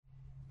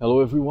Hello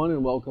everyone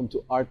and welcome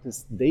to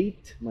Artist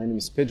Date. My name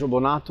is Pedro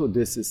Bonato,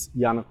 this is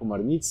Jana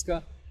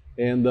Komarnicka.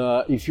 And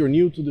if you're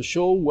new to the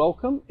show,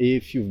 welcome.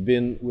 If you've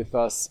been with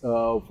us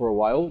for a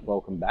while,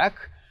 welcome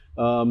back.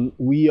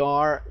 We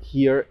are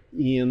here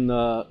in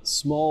a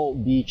small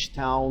beach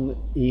town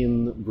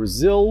in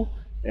Brazil.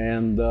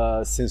 And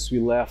since we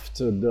left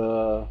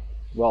the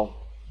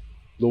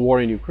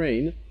war in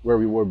Ukraine, where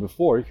we were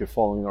before, if you're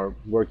following our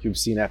work, you've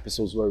seen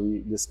episodes where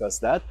we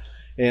discussed that.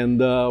 And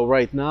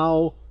right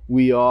now,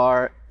 we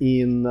are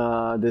in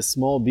this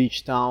small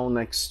beach town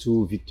next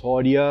to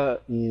Vitória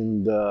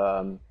in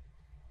the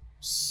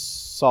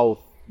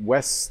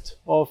southwest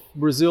of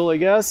Brazil, I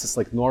guess. It's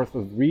like north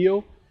of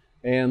Rio.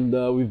 And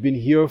we've been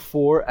here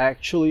for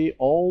actually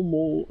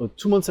almost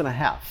 2 months and a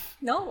half.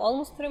 No,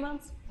 almost 3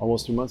 months.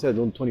 Almost 3 months, yeah,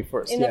 on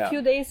 21st. In a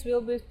few days,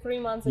 we'll be 3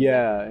 months.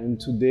 Yeah,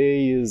 and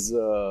today is,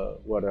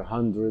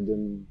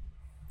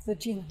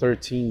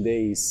 113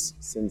 days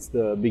since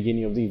the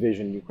beginning of the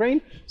invasion in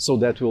Ukraine. So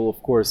that will,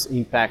 of course,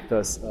 impact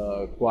us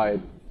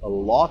quite a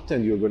lot,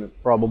 and you're going to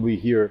probably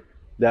hear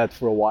that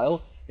for a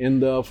while.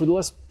 And for the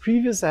last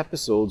previous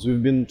episodes,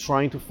 we've been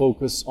trying to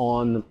focus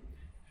on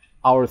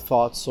our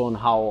thoughts on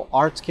how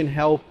art can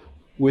help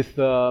with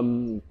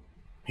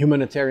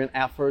humanitarian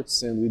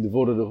efforts, and we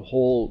devoted a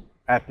whole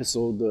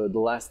episode,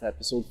 the last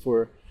episode,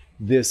 for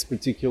this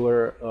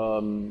particular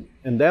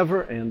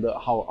endeavor and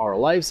how our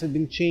lives have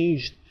been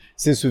changed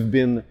since we've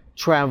been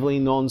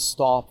traveling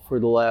non-stop for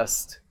the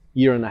last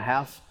year and a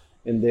half,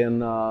 and then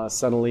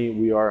suddenly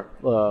we are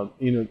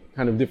in a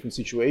kind of different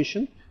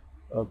situation.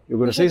 You're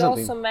going to say something?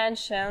 We should also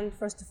mention,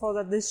 first of all,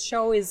 that this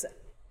show is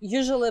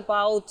usually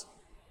about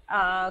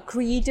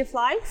creative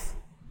life,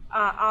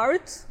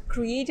 art,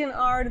 creating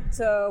art,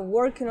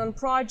 working on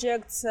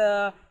projects,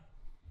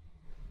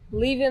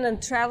 living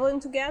and traveling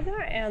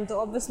together. And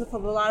obviously for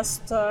the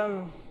last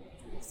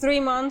 3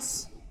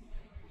 months,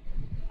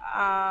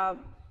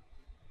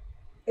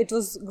 it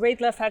was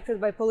greatly affected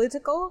by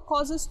political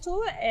causes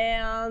too,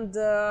 and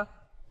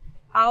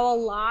our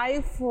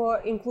life,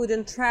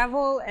 including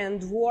travel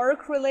and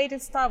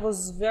work-related stuff,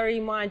 was very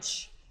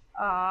much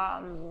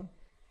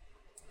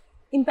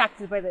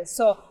impacted by this.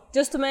 So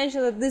just to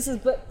mention that this is,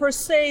 per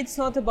se, it's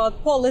not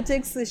about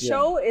politics, the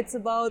show, it's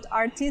about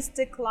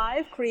artistic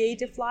life,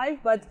 creative life,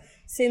 but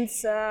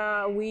since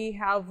we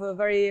have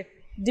very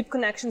deep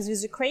connections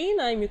with Ukraine.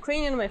 I'm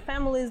Ukrainian, my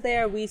family is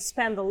there. We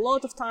spend a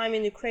lot of time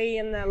in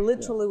Ukraine.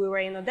 Literally, we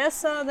were in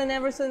Odessa, then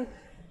everything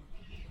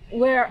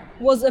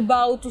was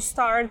about to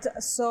start.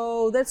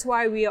 So that's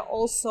why we are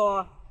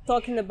also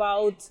talking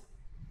about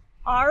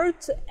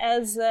art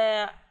as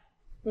a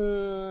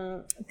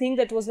thing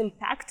that was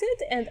impacted,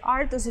 and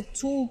art as a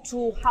tool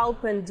to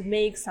help and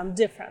make some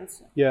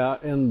difference. Yeah,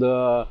 and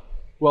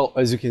well,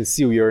 as you can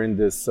see, we are in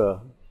this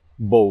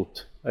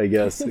boat, I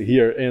guess,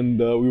 here, and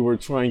we were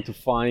trying to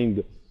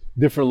find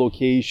different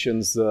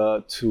locations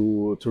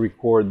to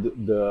record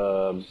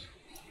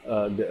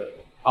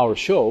our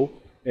show.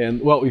 And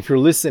well, if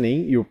you're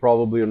listening, you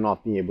probably are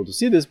not being able to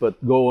see this, but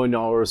go on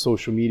our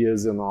social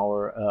medias and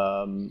our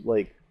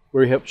where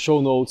we have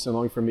show notes and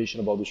all information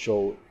about the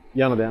show,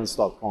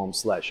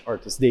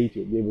 janadance.com/artistdate.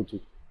 You'll be able to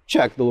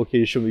check the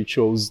location we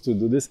chose to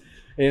do this.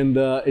 And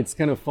it's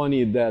kind of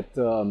funny that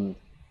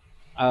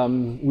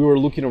we were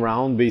looking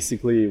around.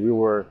 Basically, we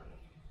were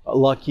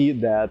lucky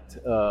that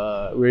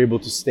we were able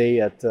to stay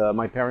at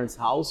my parents'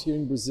 house here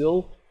in Brazil.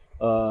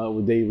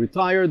 They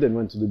retired and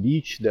went to the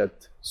beach, that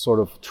sort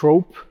of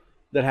trope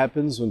that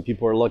happens when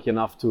people are lucky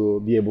enough to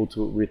be able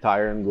to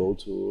retire and go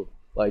to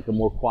like a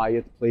more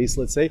quiet place,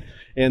 let's say.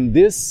 And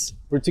this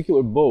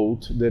particular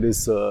boat that is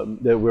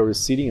that we're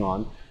sitting on,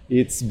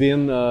 it's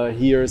been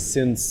here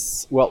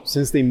since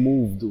they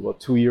moved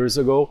 2 years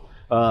ago.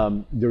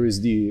 There is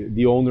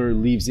the owner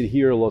leaves it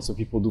here. Lots of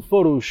people do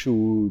photo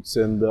shoots,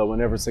 and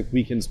whenever it's like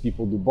weekends,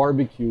 people do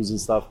barbecues and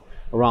stuff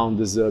around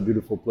this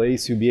beautiful place.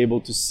 You'll be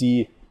able to see.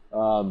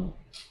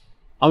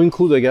 I'll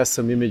include, I guess,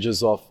 some images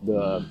of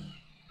the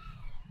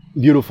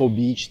beautiful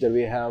beach that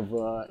we have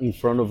in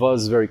front of us.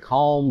 Very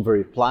calm,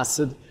 very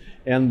placid,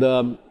 and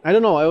I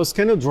don't know. I was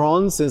kind of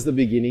drawn since the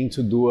beginning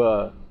to do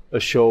a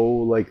show,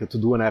 like to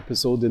do an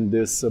episode in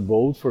this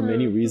boat for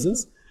many reasons.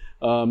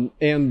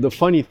 And the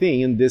funny thing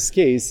in this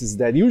case is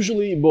that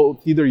usually both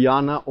either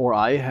Jana or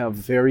I have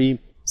very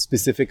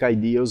specific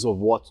ideas of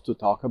what to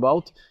talk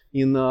about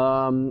in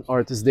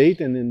Artist Date,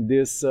 and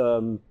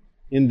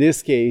in this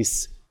case,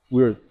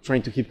 we're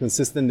trying to keep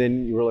consistent. Then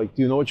you were like, "Do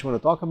you know what you want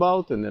to talk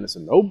about?" And then I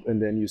said, "Nope." And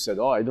then you said,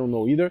 "Oh, I don't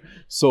know either."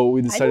 So we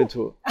decided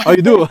to. Oh,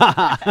 you do?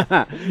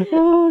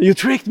 Oh, you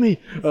tricked me.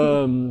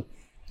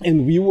 And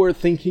we were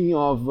thinking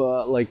of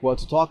like what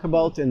to talk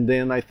about, and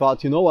then I thought,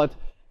 you know what?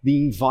 The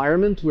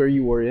environment where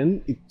you were in,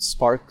 it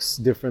sparks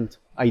different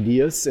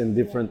ideas and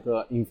different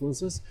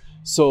influences.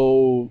 So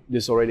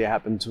this already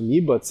happened to me,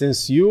 but since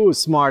you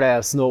smart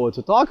ass know what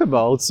to talk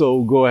about, so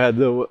go ahead.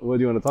 What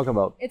do you want to talk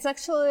about? It's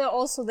actually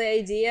also the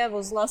idea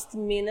was last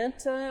minute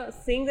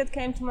thing that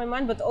came to my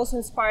mind, but also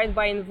inspired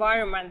by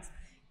environment,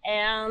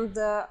 and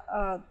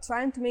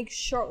trying to make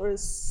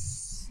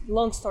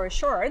long story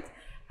short,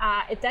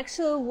 It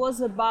actually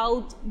was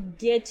about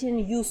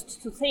getting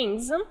used to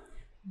things,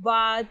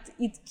 but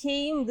it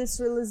came this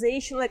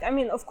realization, like, I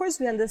mean, of course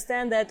we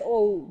understand that,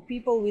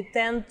 people, we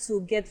tend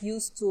to get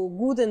used to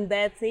good and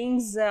bad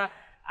things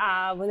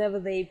whenever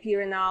they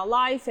appear in our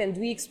life, and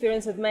we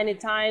experience it many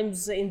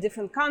times in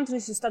different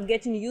countries. You start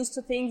getting used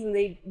to things and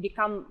they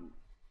become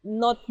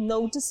not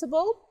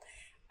noticeable.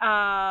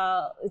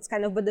 It's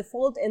kind of by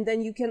default, and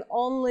then you can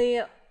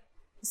only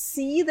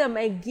see them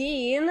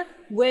again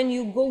when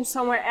you go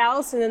somewhere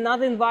else in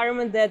another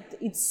environment that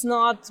it's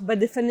not by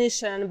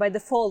definition, by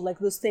default, like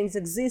those things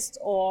exist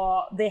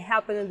or they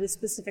happen at this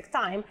specific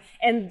time.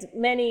 And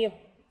many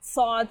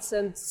thoughts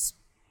and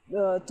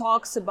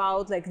talks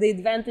about like the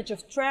advantage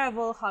of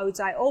travel, how it's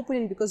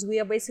eye-opening, because we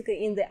are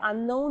basically in the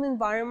unknown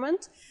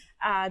environment,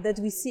 that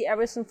we see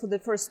everything for the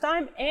first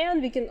time,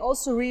 and we can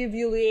also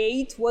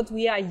reevaluate what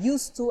we are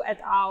used to at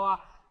our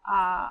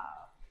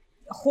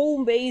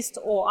home-based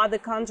or other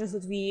countries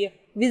that we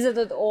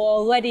visited or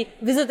already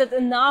visited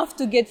enough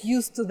to get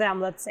used to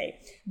them, let's say.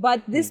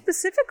 But this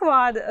specific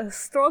one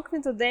struck me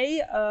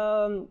today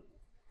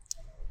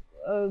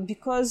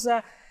because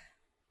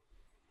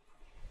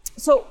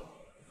so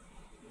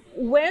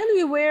when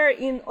we were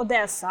in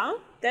Odessa,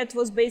 that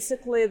was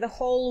basically the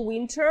whole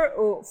winter,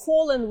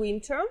 fall and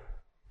winter,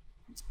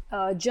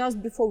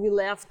 just before we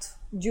left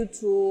due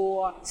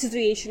to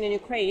situation in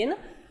Ukraine.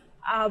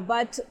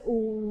 But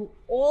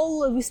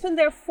we spent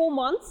there 4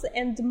 months,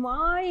 and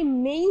my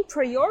main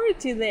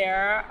priority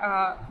there,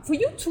 for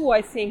you too,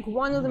 I think,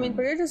 one of the main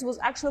priorities was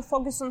actually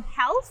focus on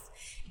health.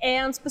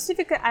 And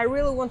specifically, I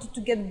really wanted to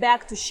get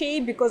back to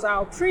shape, because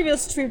our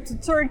previous trip to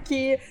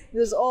Turkey,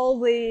 there's all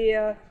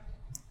the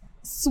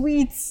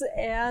sweets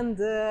and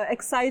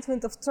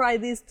excitement of try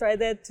this, try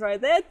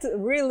that,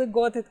 really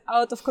got it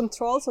out of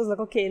control. So I was like,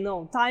 okay,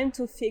 no, time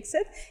to fix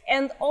it.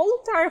 And all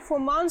entire 4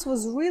 months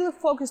was really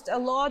focused a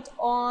lot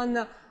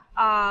on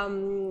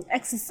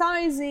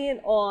exercising,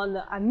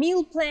 on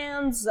meal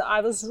plans. I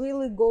was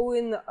really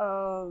going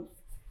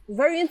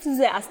very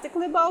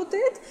enthusiastically about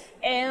it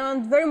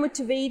and very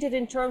motivated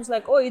in terms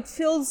like, it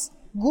feels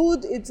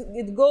good,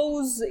 it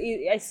goes,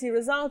 I see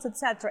results,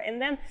 etc. And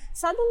then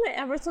suddenly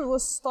everything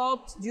was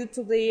stopped due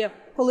to the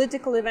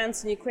political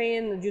events in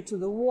Ukraine, due to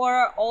the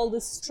war, all the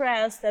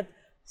stress. That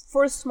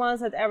first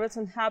month that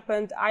everything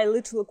happened, I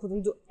literally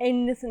couldn't do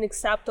anything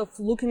except of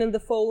looking at the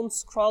phone,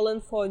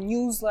 scrolling for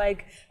news,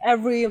 like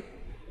every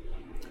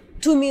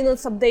 2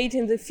 minutes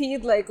updating the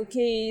feed, like,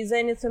 okay, is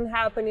anything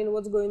happening,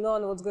 what's going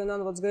on.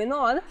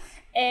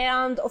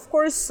 And of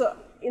course,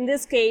 in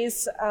this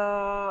case,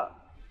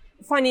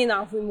 funny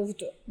enough, we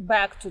moved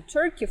back to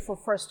Turkey for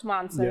first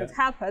months and it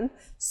happened.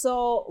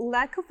 So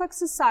lack of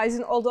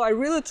exercising, although I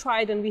really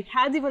tried, and we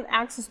had even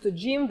access to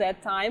gym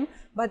that time,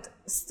 but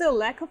still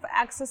lack of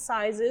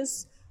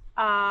exercises,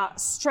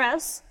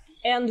 stress,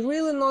 and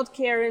really not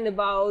caring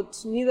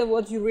about neither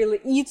what you really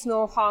eat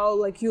nor how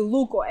like you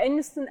look or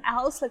anything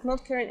else, like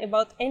not caring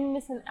about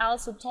anything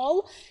else at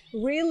all,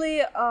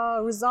 really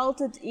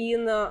resulted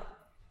in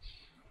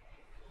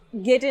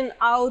getting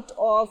out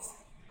of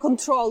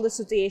control the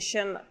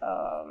situation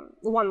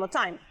one more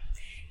time.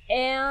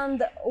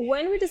 And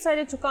when we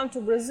decided to come to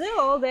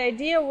Brazil, the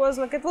idea was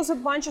like, it was a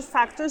bunch of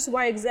factors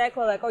why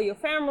exactly, like, your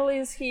family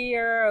is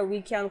here,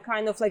 we can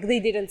kind of like, they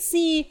didn't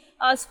see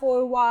us for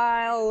a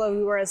while,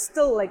 we were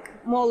still like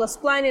more or less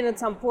planning at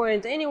some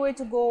point anyway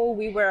to go.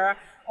 We were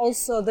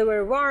also, they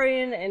were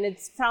worrying, and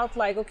it felt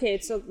like, okay,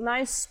 it's a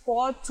nice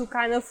spot to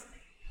kind of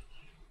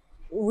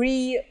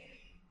regather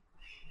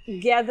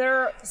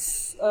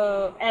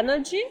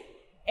energy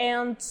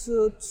and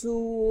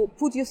to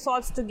put your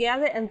thoughts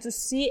together and to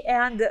see.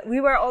 And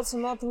we were also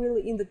not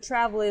really in the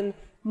traveling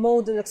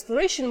mode and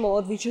exploration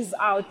mode, which is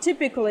our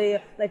typically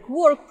like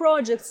work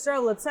projects,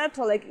 travel,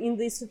 etc. Like in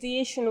this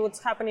situation,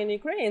 what's happening in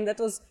Ukraine, that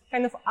was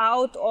kind of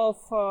out of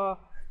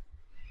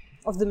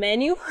the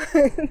menu.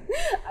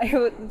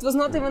 It was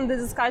not even the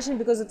discussion,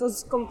 because it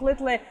was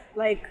completely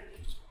like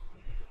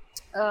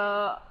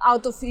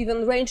out of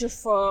even range of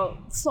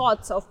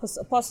thoughts of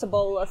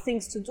possible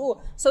things to do.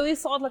 So we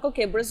thought like,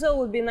 okay, Brazil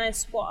would be a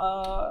nice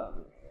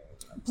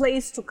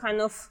place to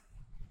kind of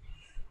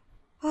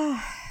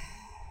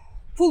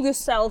pull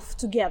yourself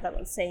together,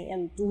 let's say,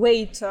 and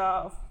wait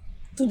to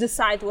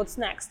decide what's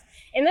next.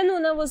 And then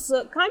when I was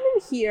coming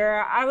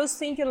here, I was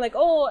thinking like,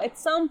 at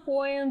some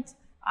point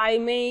I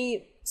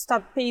may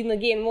start paying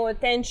again more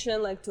attention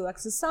like to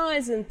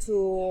exercise and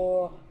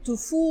to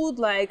food.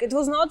 Like it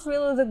was not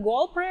really the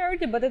goal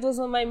priority, but it was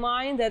on my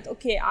mind that,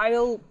 okay, I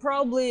will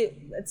probably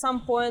at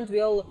some point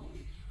will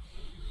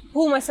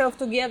pull myself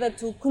together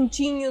to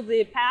continue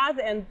the path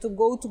and to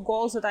go to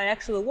goals that I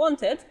actually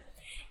wanted.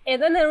 And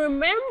then I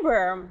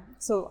remember,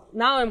 so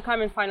now I'm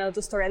coming finally to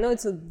the story. I know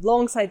it's a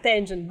long side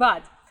tangent,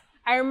 but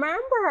I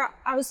remember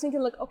I was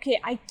thinking like, okay,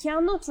 I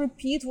cannot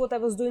repeat what I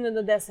was doing in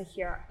Odessa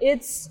here.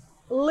 It's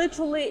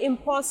literally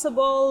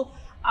impossible.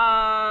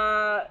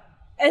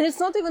 And it's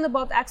not even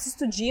about access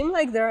to gym,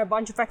 like there are a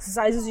bunch of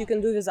exercises you can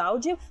do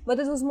without gym, but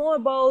it was more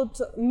about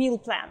meal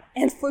plan.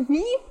 And for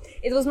me,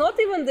 it was not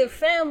even the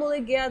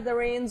family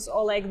gatherings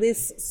or like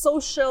this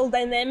social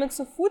dynamics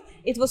of food.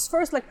 It was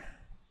first like,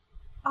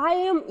 I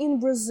am in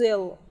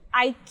Brazil.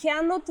 I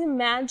cannot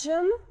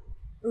imagine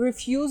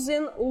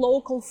refusing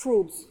local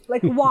fruits.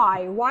 Like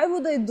why? Why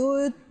would I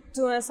do it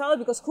to myself?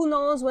 Because who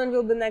knows when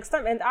will be next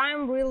time? And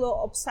I'm really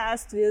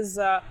obsessed with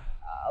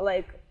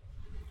like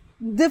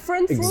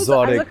different fruits.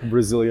 Exotic like,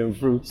 Brazilian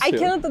fruits. I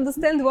cannot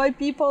understand why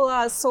people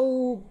are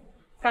so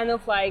kind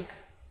of like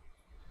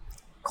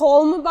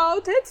calm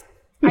about it.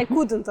 I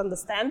couldn't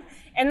understand.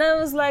 And I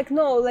was like,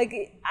 no, like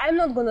I'm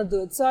not gonna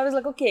do it. So I was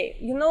like, okay,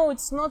 you know,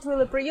 it's not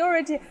really a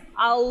priority.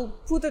 I'll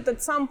put it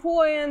at some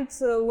point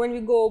when we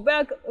go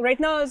back. Right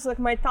now it's like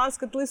my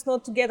task at least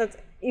not to get it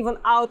even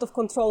out of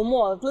control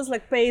more. At least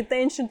like pay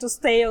attention to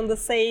stay on the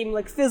same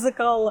like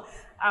physical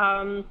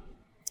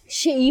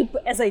shape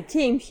as I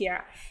came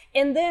here.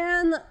 And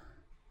then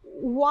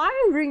why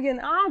I'm bringing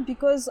up?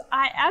 Because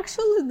I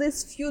actually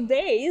this few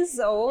days,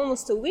 or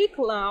almost a week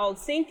now,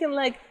 thinking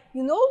like,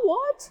 you know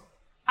what?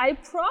 I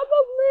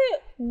probably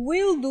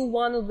will do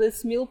one of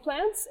these meal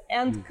plans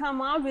and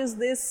come up with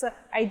this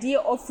idea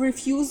of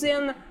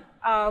refusing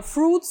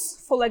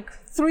fruits for like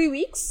 3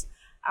 weeks.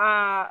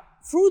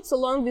 Fruits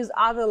along with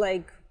other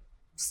like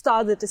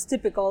stuff that is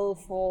typical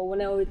for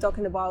whenever we're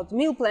talking about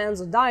meal plans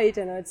or diet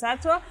and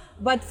etc.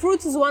 But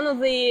fruits is one of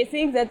the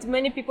things that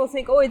many people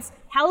think, oh, it's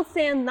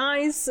healthy and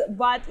nice,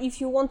 but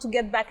if you want to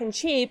get back in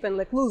shape and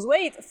like lose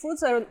weight,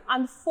 fruits are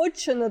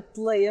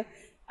unfortunately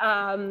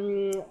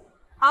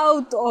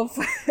out of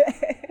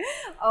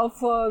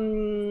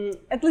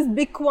at least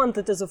big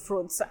quantities of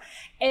fruits.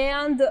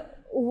 And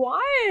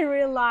why I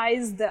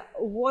realized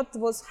what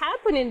was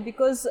happening,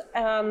 because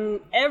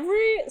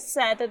every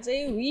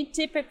Saturday we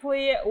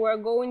typically were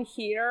going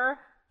here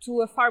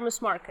to a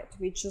farmer's market,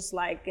 which is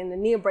like in a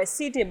nearby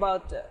city,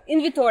 about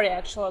in Vitoria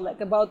actually,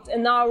 like about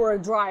an hour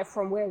drive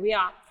from where we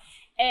are.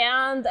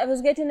 And I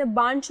was getting a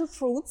bunch of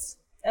fruits,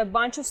 a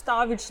bunch of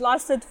stuff which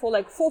lasted for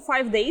like 4 or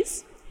 5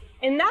 days.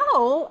 And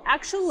now,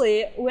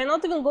 actually, we're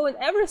not even going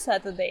every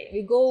Saturday.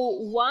 We go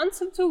once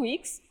in 2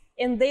 weeks,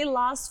 and they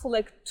last for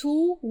like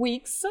 2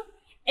 weeks.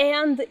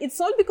 And it's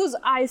not because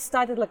I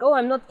started like, oh,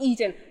 I'm not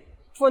eating.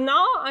 For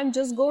now, I'm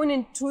just going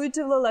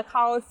intuitively like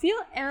how I feel.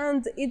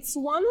 And it's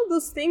one of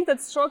those things that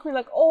struck me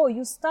like, oh,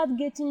 you start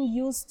getting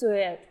used to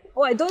it.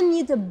 Oh, I don't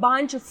need a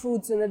bunch of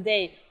fruits in a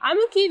day. I'm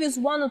okay with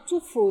 1 or 2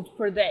 fruits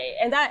per day.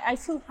 And I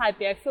feel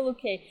happy, I feel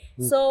okay.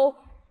 So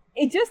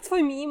it just,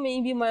 for me,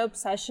 maybe my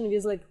obsession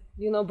with like,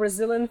 you know,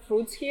 Brazilian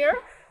fruits here,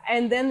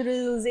 and then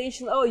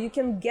realization, oh, you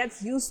can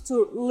get used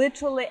to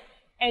literally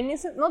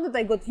anything. Not that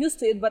I got used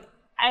to it, but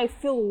I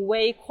feel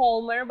way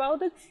calmer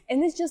about it.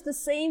 And it's just the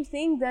same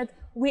thing that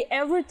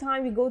every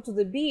time we go to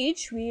the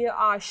beach, we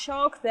are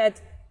shocked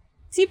that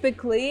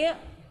typically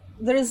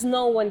there is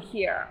no one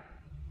here.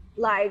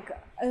 Like,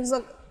 it's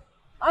like,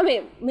 I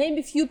mean,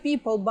 maybe few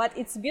people, but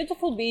it's a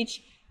beautiful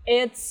beach.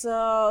 It's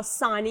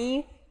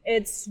sunny,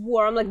 it's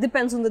warm, like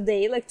depends on the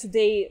day. Like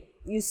today,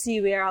 you see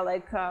we are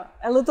like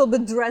a little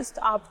bit dressed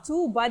up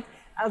too, but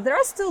there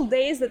are still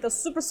days that are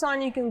super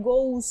sunny, you can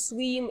go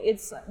swim,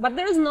 but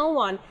there is no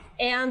one.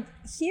 And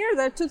here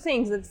there are 2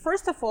 things. That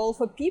first of all,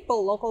 for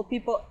people, local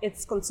people,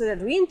 it's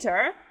considered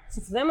winter,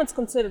 so for them it's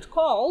considered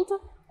cold,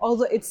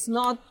 although it's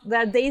not.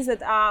 There are days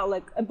that are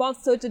like above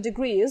 30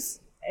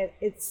 degrees,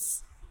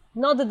 it's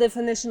not the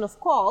definition of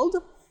cold.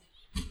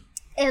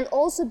 And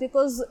also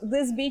because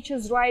this beach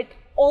is right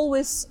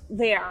always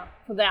there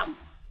for them.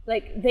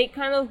 Like they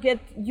kind of get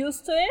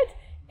used to it,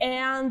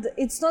 and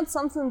it's not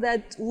something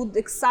that would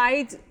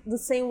excite the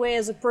same way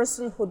as a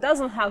person who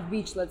doesn't have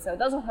beach, let's say,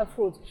 doesn't have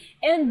fruits.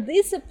 And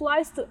this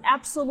applies to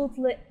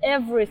absolutely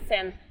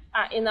everything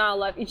in our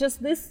life. It's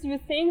just these 2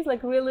 things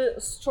like really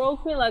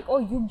struck me, like, oh,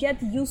 you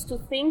get used to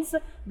things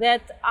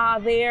that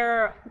are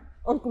there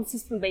on a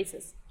consistent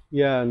basis.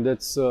 Yeah, and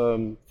that's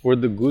for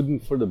the good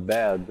and for the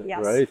bad,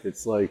 Yes. right?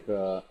 It's like,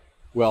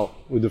 well,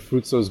 with the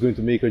fruits, I was going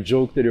to make a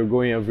joke that you're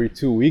going every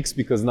 2 weeks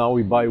because now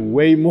we buy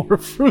way more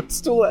fruits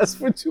to last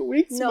for 2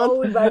 weeks. No,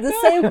 we buy the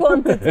same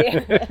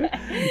quantity.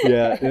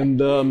 Yeah,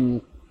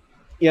 and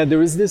yeah,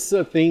 there is this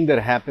thing that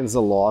happens a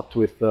lot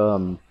with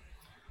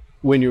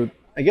when you,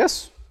 I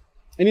guess,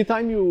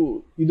 anytime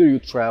either you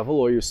travel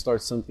or you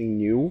start something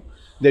new,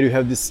 that you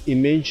have this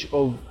image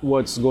of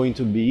what's going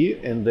to be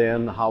and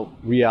then how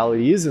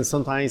reality is, and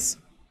sometimes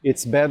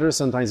it's better,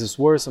 sometimes it's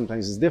worse,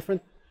 sometimes it's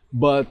different,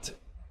 but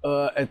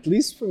at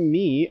least for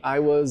me, I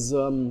was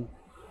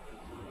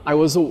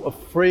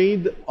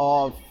afraid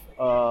of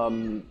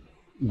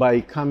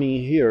by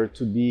coming here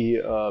to be,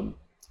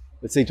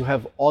 let's say, to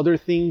have other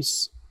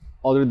things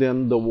other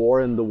than the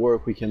war and the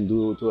work we can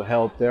do to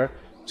help there,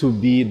 to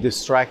be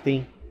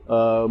distracting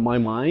my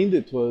mind.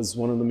 It was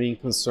one of the main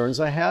concerns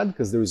I had,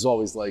 because there is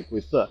always like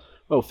with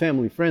well,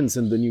 family, friends,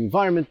 and the new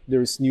environment,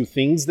 there's new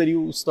things that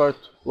you start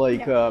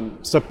like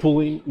start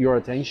pulling your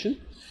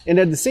attention. And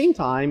at the same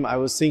time, I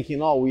was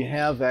thinking, oh, we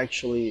have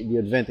actually the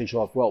advantage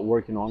of, well,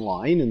 working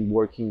online and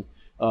working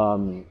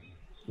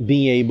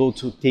being able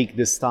to take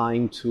this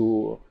time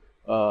to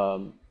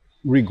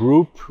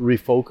regroup,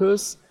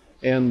 refocus,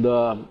 and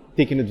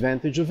taking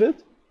advantage of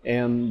it.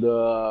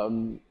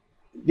 And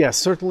yeah,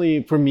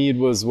 certainly for me it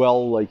was,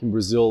 well, like in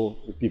Brazil,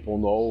 people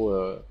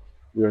know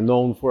we are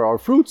known for our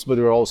fruits, but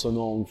we're also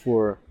known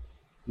for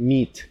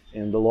meat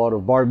and a lot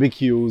of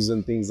barbecues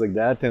and things like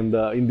that. And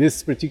in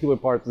this particular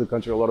part of the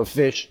country, a lot of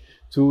fish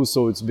too.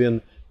 So it's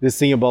been this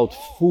thing about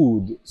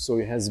food. So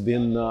it has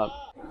been,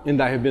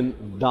 and I have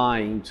been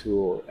dying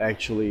to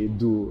actually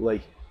do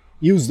like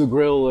use the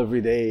grill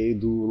every day,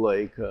 do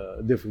like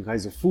different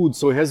kinds of food.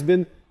 So it has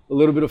been a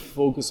little bit of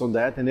focus on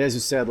that. And as you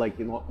said, like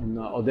in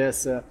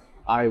Odessa,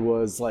 I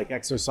was like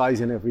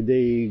exercising every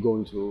day,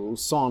 going to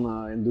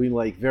sauna and doing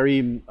like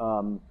very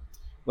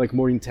like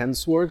more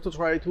intense work to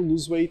try to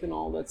lose weight and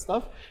all that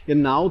stuff.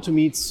 And now to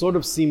me, it sort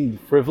of seemed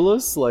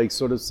frivolous, like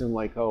sort of seemed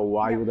like, oh,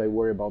 why would I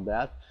worry about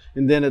that?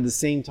 And then at the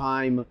same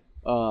time,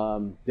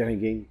 then I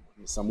gained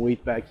some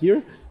weight back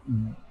here.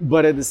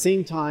 But at the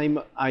same time,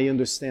 I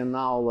understand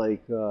now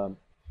like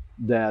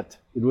that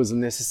it was a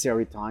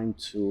necessary time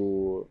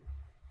to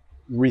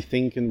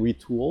rethink and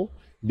retool,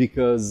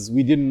 because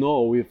we didn't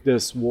know if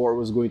this war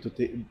was going to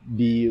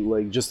be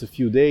like just a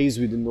few days.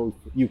 We didn't know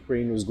if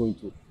Ukraine was going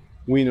to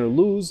win or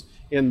lose.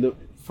 And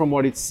from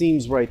what it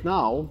seems right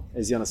now,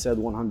 as Jana said,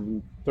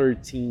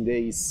 113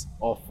 days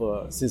of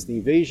since the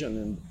invasion,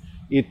 and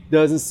it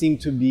doesn't seem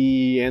to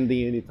be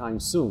ending anytime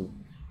soon.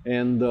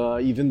 And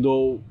even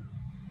though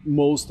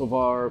most of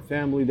our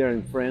family there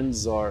and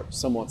friends are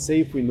somewhat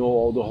safe, we know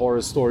all the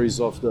horror stories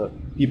of the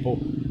people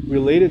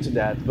related to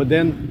that. But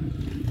then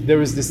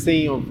there is this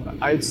thing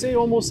of, I'd say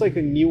almost like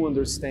a new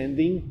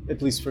understanding,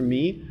 at least for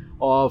me,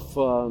 of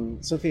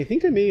something I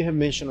think I may have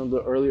mentioned on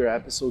the earlier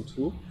episode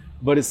too,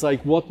 but it's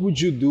like, what would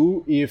you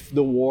do if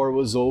the war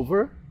was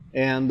over?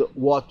 And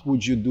what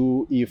would you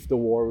do if the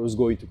war was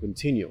going to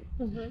continue?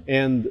 Mm-hmm.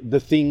 And the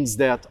things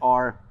that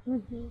are,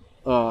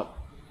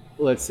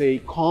 let's say,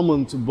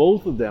 common to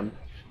both of them,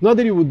 not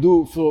that you would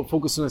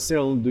focus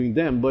necessarily on doing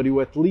them, but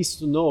you at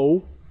least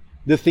know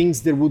the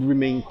things that would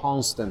remain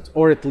constant,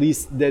 or at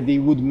least that they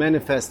would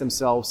manifest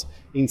themselves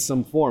in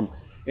some form.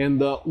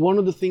 And one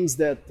of the things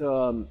that,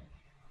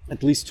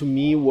 at least to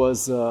me,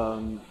 was,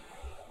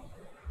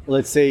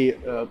 let's say,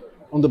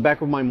 on the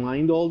back of my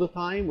mind all the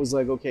time was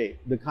like, okay,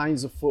 the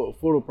kinds of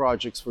photo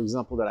projects, for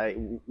example, that I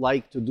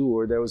like to do,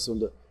 or that was on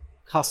the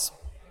cusp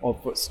of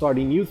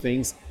starting new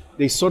things,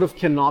 they sort of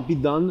cannot be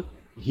done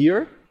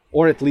here,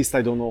 or at least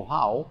I don't know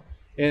how.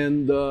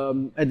 And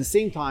at the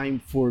same time,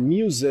 for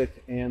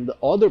music and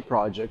other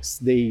projects,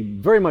 they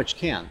very much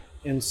can.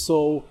 And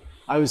so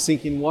I was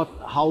thinking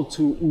how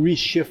to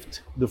reshift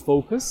the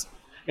focus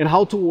and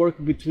how to work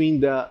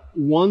between the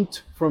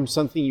want from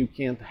something you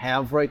can't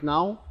have right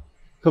now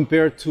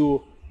compared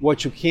to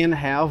what you can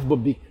have, but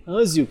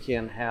because you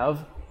can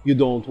have, you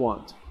don't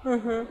want.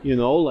 Mm-hmm. You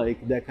know,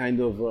 like that kind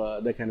of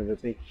a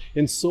thing.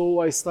 And so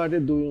I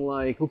started doing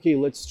like, okay,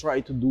 let's try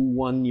to do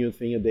one new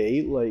thing a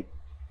day, like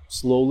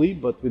slowly,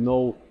 but with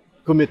no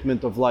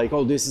commitment of like,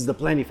 oh, this is the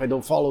plan. If I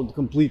don't follow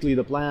completely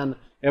the plan,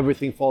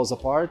 everything falls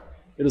apart.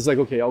 It was like,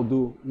 okay, I'll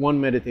do one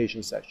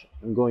meditation session.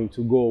 I'm going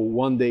to go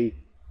one day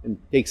and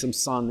take some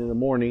sun in the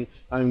morning.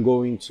 I'm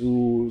going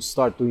to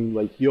start doing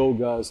like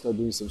yoga, start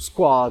doing some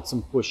squats,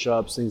 some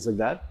push-ups, things like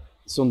that.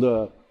 It's on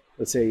the,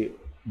 let's say,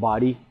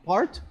 body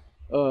part,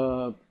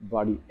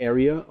 body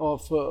area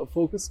of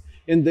focus.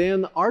 And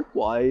then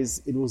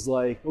art-wise, it was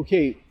like,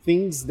 okay,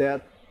 things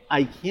that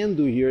I can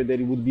do here that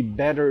it would be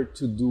better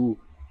to do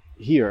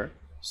here.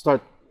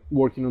 Start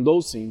working on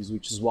those things,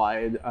 which is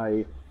why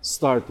I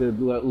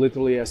started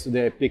literally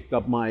yesterday. I picked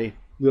up my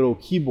little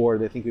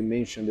keyboard. I think we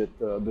mentioned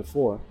it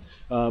before.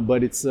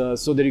 But it's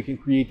so that you can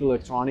create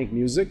electronic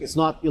music. It's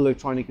not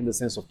electronic in the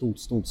sense of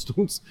toons, toons,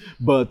 toons,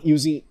 but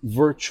using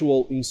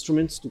virtual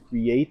instruments to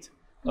create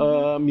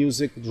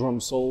music, drum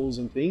solos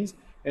and things.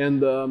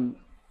 And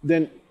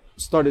then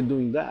started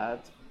doing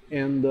that.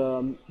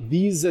 And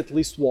these at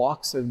least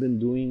walks I've been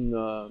doing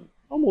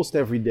almost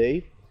every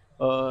day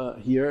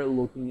here,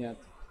 looking at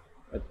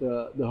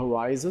the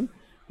horizon.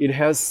 It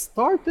has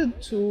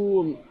started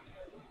to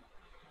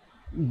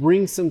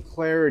bring some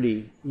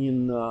clarity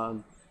in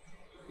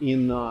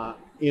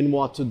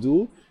what to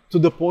do, to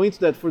the point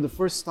that for the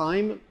first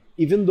time,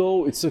 even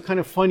though it's a kind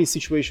of funny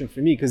situation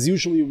for me, because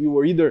usually we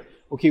were either,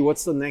 okay,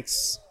 what's the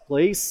next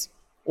place,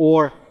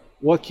 or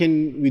what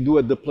can we do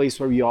at the place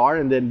where we are,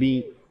 and then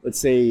be, let's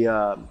say,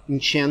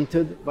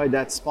 enchanted by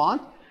that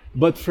spot.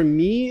 But for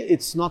me,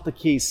 it's not the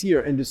case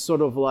here, and it's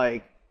sort of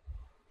like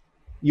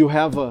you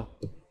have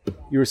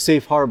your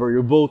safe harbor,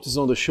 your boat is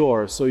on the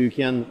shore, so you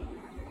can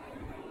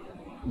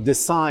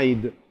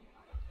decide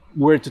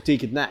where to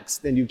take it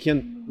next, and you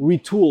can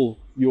retool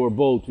your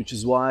boat, which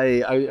is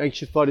why I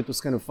actually thought it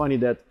was kind of funny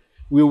that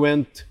we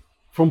went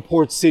from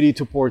port city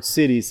to port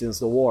city since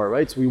the war,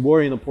 right? So we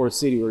were in a port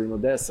city, we were in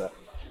Odessa,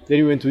 then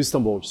we went to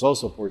Istanbul, which is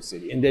also a port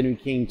city, and then we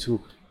came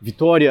to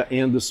Vitoria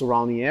and the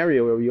surrounding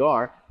area where we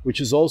are, which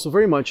is also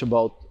very much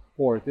about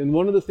port. And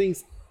one of the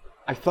things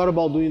I thought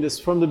about doing this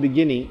from the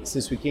beginning,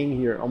 since we came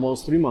here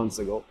almost 3 months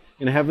ago,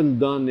 and I haven't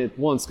done it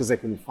once because I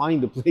couldn't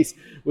find the place,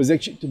 was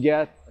actually to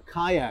get a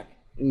kayak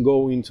and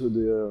go into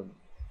the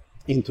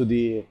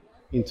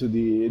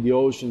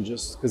ocean,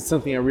 just because it's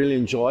something I really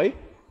enjoy,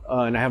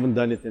 and I haven't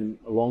done it in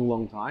a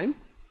long time.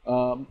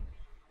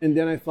 And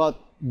then I thought,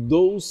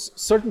 those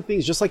certain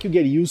things, just like you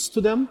get used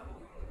to them,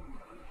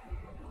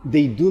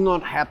 they do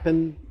not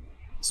happen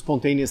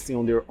spontaneously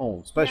on their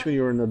own, especially when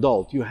you're an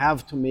adult. You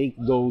have to make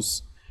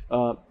those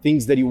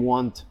things that you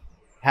want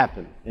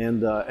happen.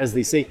 And as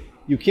they say,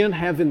 you can't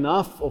have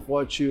enough of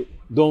what you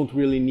don't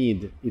really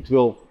need. It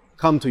will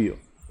come to you,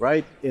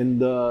 right?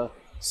 And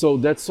so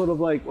that's sort of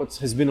like what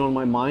has been on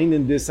my mind,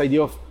 and this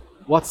idea of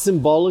what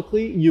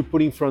symbolically you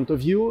put in front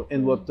of you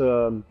and what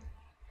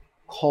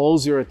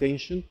calls your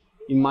attention.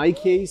 In my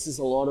case, is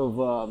a lot of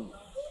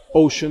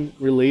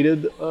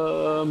ocean-related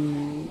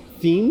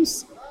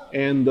themes,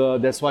 and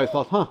that's why I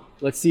thought,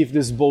 let's see if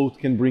this boat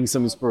can bring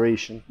some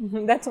inspiration.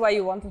 That's why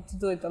you wanted to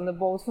do it on the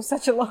boat for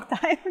such a long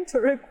time to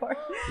record.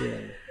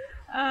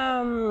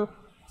 Yeah.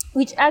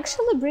 Which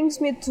actually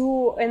brings me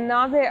to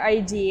another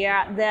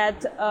idea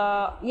that,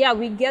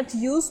 we get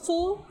used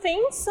to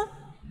things.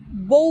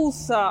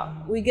 Both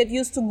we get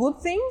used to good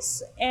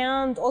things,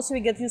 and also we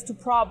get used to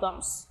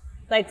problems.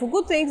 Like for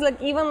good things, like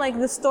even like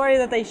the story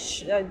that I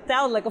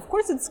tell, like of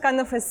course it's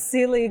kind of a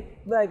silly,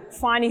 like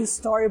funny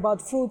story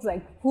about fruit,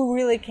 like who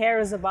really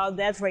cares about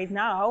that right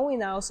now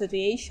in our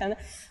situation?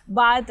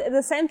 But at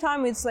the same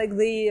time, it's like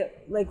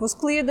was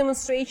clear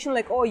demonstration,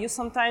 like, oh, you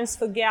sometimes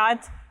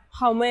forget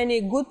how many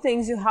good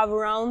things you have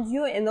around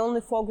you and only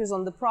focus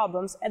on the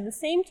problems. At the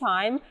same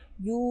time,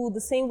 you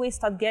the same way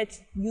start get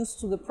used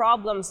to the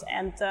problems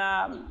and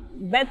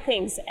bad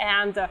things,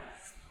 and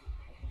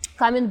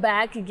coming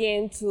back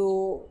again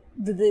to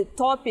the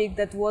topic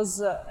that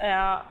was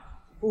a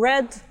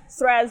red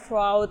thread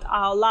throughout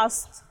our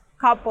last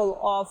couple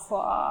of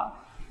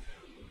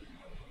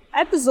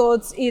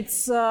episodes,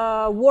 it's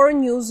war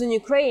news in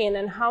Ukraine,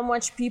 and how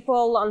much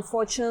people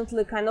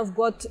unfortunately kind of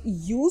got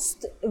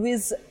used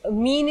with,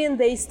 meaning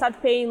they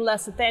start paying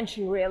less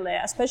attention really,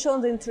 especially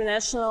on the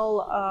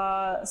international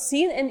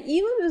scene. And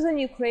even within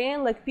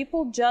Ukraine, like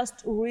people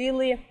just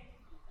really,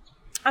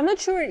 I'm not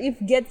sure if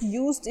get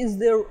used is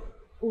the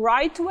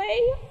right way,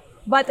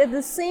 but at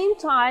the same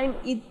time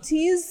it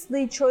is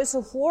the choice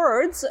of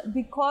words,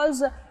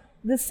 because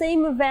the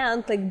same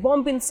event, like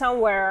bombing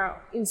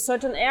somewhere in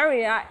certain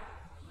area,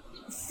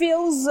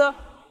 feels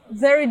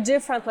very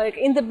different. Like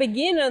in the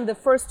beginning, the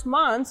first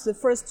months, the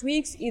first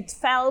weeks, it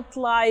felt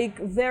like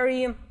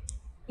very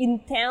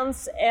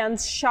intense and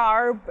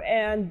sharp,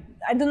 and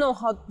I don't know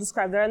how to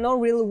describe it. There are no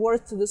real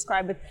words to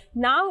describe it.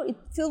 Now it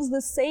feels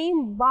the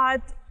same,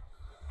 but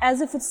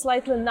as if it's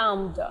slightly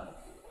numbed.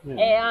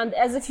 And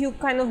as if you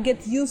kind of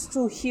get used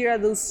to hear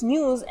those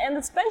news, and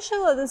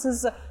especially this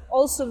is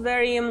also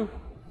very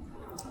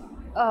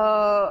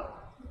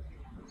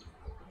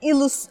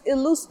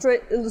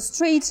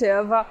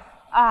illustrative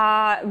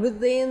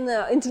within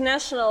the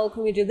international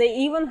community. They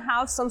even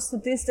have some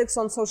statistics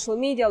on social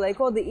media, like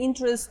the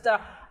interest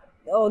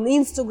on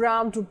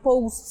Instagram to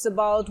posts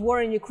about war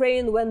in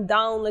Ukraine went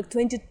down like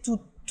 22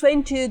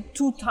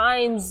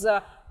 times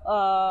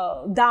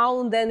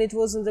down than it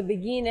was in the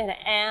beginning.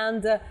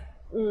 And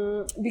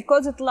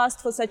because it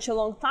lasts for such a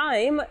long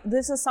time,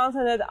 this is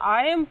something that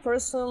I am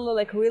personally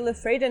like really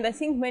afraid, and I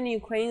think many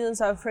Ukrainians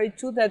are afraid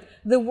too, that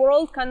the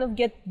world kind of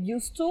get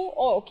used to,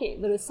 oh, okay,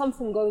 there is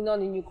something going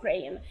on in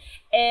Ukraine.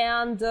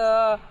 And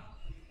the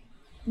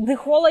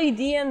whole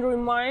idea and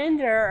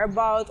reminder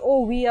about,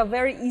 oh, we are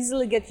very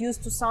easily get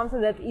used to something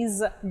that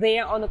is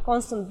there on a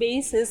constant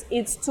basis,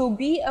 it's to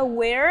be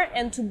aware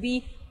and to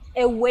be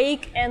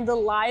awake and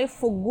alive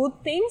for good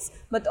things,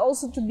 but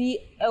also to be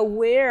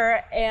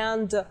aware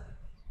and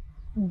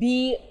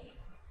be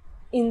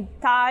in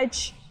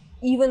touch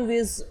even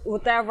with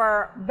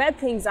whatever bad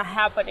things are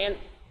happening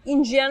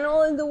in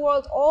general in the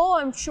world.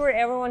 I'm sure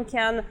everyone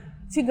can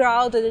figure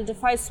out,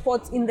 identify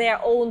spots in their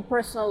own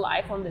personal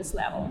life on this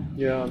level.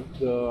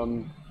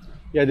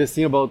 This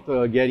thing about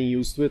getting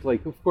used to it,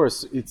 like of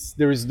course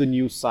there is the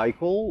news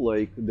cycle,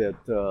 like that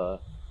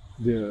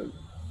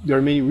there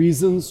are many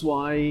reasons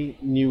why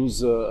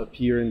news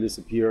appear and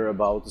disappear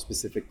about a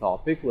specific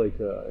topic, like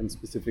and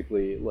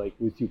specifically like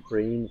with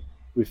Ukraine,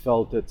 we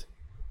felt it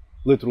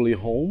literally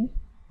home,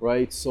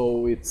 right?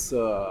 So it's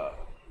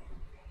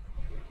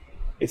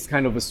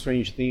kind of a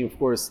strange thing, of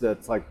course,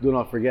 that like, do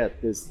not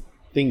forget, these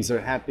things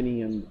are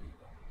happening, and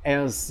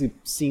as it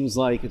seems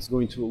like it's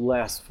going to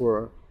last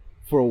for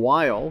a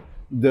while,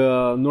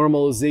 the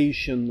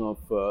normalization of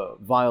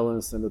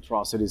violence and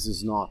atrocities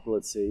is not,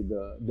 let's say,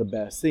 the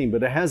best thing,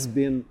 but it has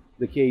been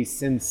the case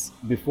since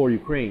before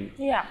Ukraine.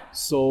 Yeah.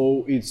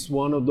 So it's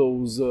one of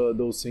those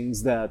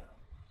things that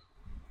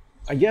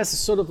I guess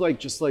it's sort of like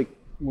just like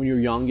when you're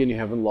young and you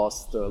haven't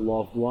lost a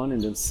loved one,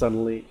 and then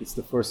suddenly it's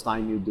the first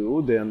time you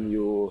do, then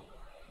you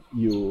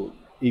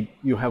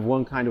have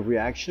one kind of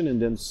reaction,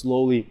 and then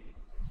slowly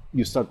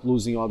you start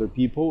losing other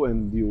people,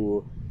 and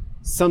you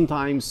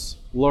sometimes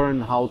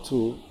learn how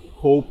to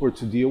cope or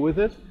to deal with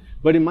it.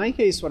 But in my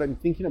case, what I'm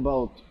thinking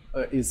about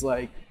is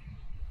like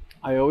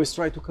I always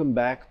try to come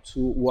back to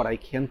what I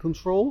can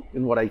control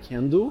and what I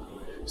can do.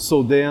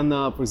 So then,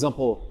 for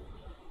example,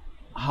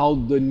 how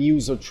the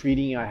news are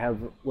treating, I have,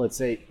 let's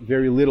say,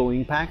 very little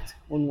impact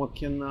on what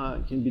can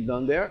be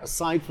done there.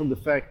 Aside from the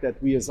fact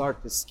that we as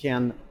artists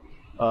can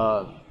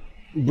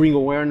bring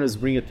awareness,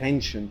 bring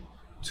attention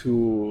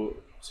to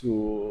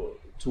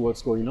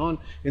what's going on.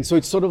 And so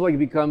it sort of like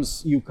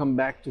becomes, you come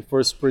back to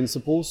first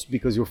principles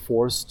because you're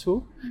forced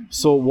to.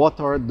 So what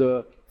are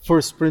the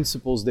first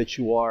principles that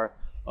you are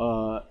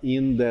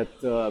in that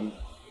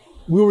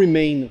will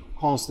remain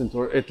constant,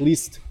 or at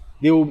least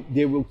they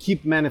will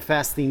keep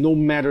manifesting no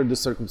matter the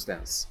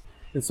circumstance?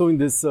 And so in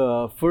this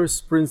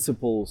first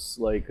principles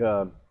like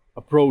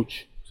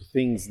approach to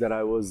things that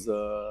I was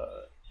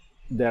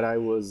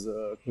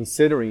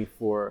considering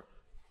for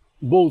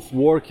both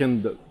work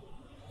and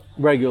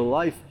regular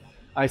life,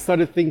 I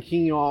started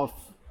thinking of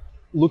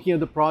looking at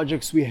the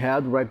projects we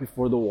had right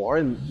before the war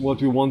and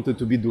what we wanted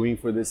to be doing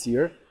for this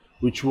year,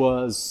 which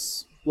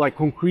was like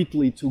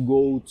concretely to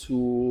go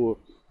to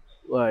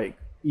like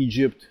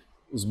Egypt,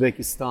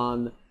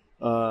 Uzbekistan,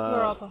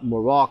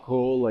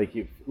 Morocco,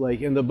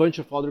 and a bunch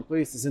of other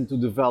places, and to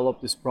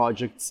develop these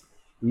projects,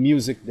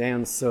 music,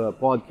 dance,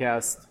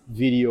 podcast,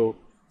 video,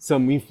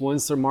 some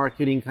influencer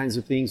marketing kinds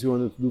of things we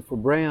wanted to do for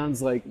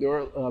brands. Like there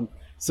are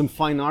some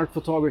fine art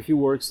photography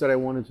works that I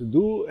wanted to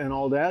do and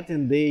all that.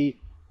 And they,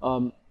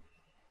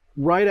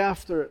 right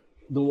after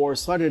the war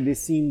started, they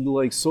seemed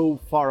like so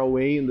far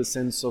away in the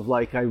sense of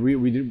like,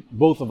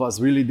 both of us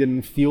really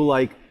didn't feel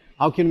like,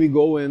 how can we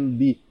go and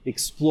be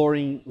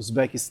exploring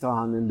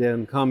Uzbekistan and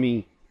then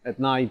coming at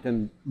night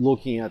and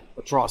looking at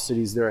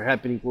atrocities that are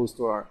happening close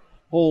to our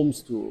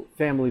homes, to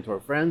family, to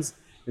our friends.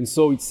 And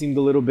so it seemed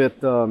a little bit,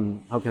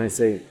 how can I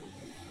say,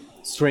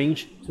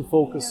 strange to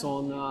focus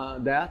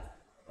on that.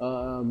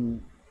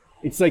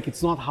 It's like,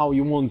 it's not how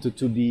you wanted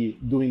to be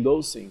doing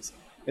those things.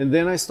 And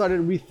then I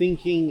started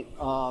rethinking,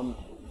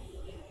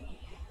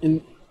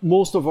 and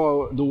most of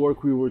the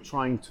work we were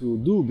trying to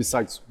do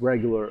besides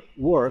regular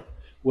work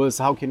was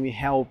how can we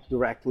help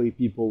directly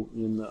people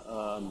in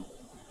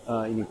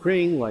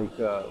Ukraine, like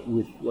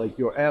with like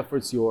your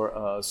efforts,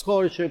 your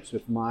scholarships,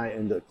 with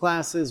the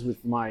classes,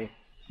 with my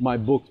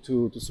book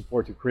to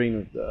support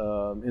Ukraine,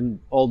 and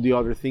all the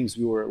other things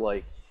we were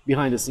like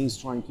behind the scenes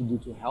trying to do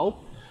to help.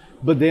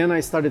 But then I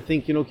started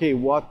thinking, okay,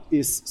 what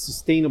is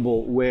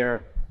sustainable,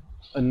 where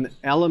an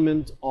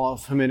element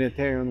of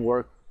humanitarian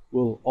work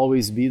will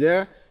always be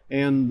there,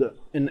 and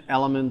an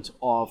element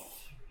of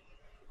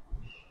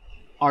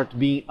art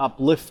being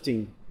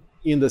uplifting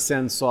in the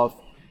sense of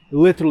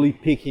literally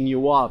picking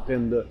you up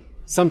and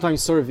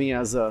sometimes serving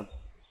as a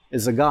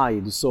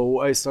guide. So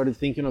I started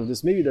thinking of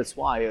this. Maybe that's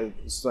why I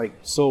was like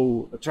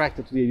so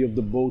attracted to the idea of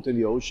the boat and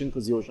the ocean,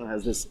 because the ocean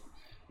has this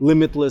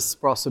limitless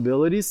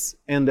possibilities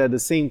and at the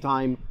same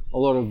time a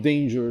lot of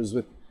dangers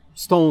with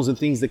stones and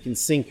things that can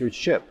sink your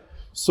ship.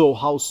 So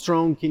how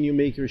strong can you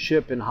make your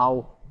ship, and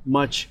how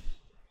much?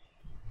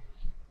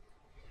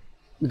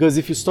 Because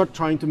if you start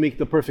trying to make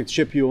the perfect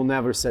ship, you will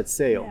never set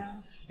sail. Yeah.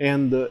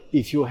 And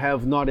if you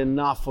have not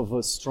enough of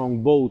a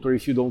strong boat, or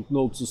if you don't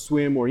know to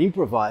swim or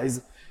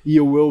improvise,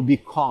 you will be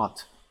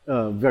caught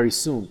very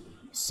soon.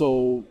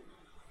 So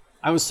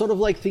I was sort of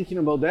like thinking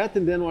about that,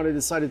 and then what I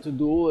decided to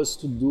do was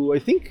to do, I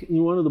think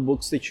in one of the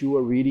books that you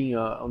were reading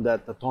on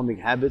that Atomic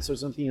Habits or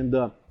something,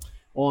 and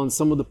on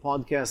some of the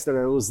podcasts that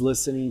I was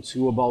listening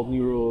to about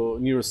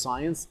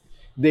neuroscience,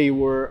 they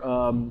were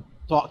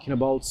talking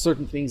about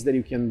certain things that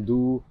you can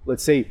do,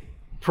 let's say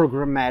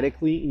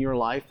programmatically in your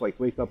life, like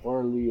wake up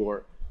early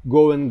or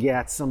go and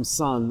get some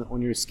sun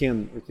on your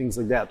skin or things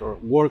like that, or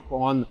work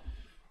on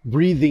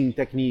breathing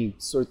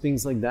techniques or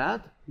things like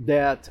that,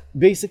 that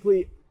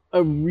basically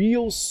a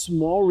real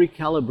small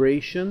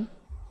recalibration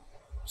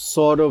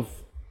sort of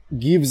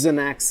gives an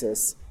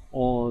access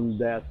on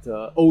that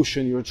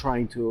ocean you're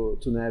trying to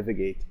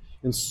navigate.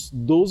 And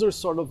those are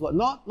sort of like,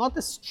 not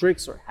as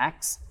tricks or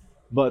hacks,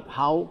 but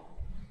how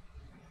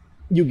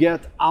you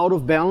get out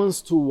of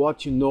balance to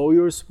what you know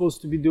you're supposed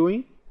to be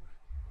doing,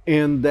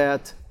 and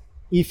that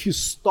if you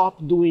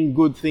stop doing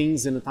good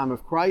things in a time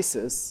of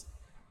crisis,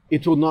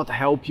 it will not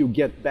help you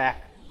get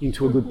back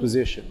into a good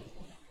position.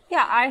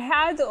 Yeah, I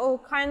had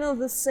kind of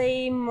the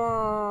same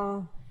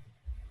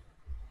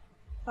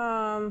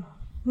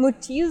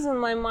motifs in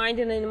my mind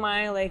and in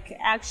my like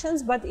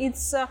actions, but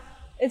it's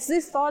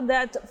this thought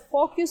that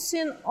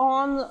focusing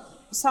on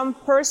some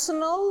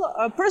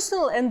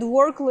personal and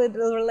work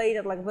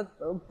related, like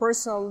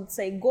personal, let's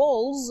say,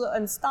 goals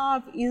and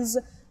stuff is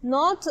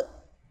not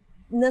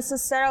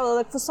necessarily,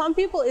 like for some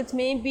people it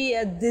may be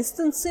a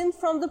distancing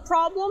from the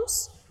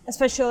problems,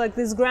 especially like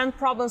these grand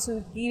problems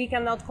we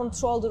cannot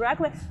control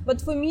directly.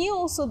 But for me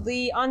also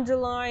the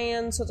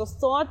underlying sort of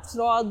thought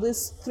throughout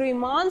these 3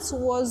 months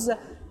was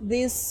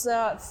this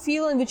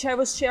feeling which I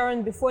was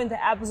sharing before in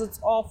the episodes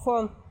of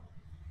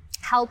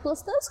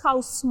helplessness,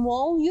 how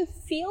small you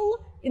feel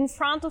in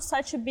front of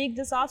such a big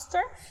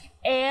disaster.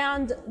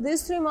 And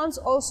these 3 months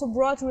also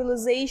brought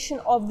realization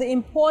of the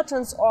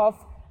importance of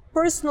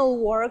personal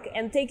work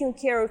and taking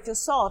care of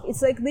yourself.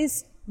 It's like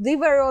this the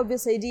very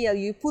obvious idea.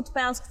 You put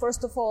mask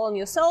first of all on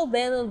yourself,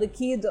 then on the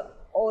kid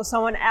or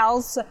someone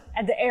else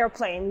at the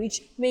airplane, which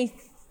may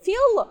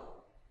feel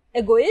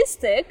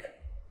egoistic,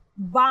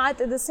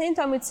 but at the same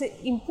time it's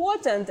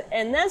important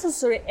and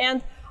necessary.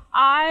 And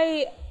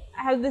I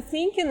have been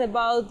thinking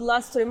about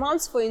last 3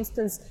 months, for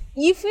instance,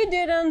 if we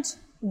didn't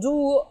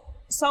do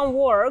some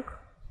work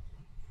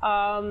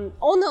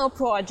on our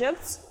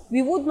projects,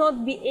 we would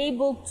not be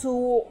able to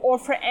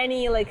offer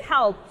any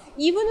help,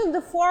 even in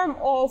the form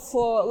of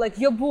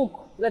your book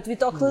that we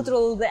talked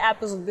literally the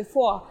episode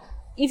before.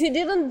 If you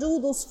didn't do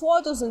those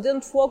photos and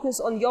didn't focus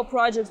on your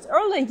projects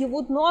earlier, you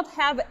would not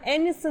have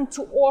anything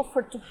to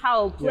offer to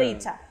help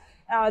later.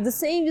 The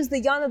same with the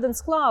Young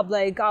Adults Club,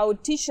 our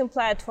teaching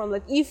platform.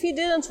 If we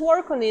didn't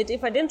work on it,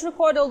 if I didn't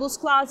record all those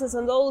classes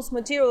and all those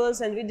materials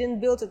and we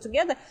didn't build it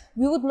together,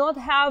 we would not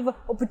have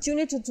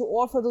opportunity to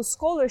offer those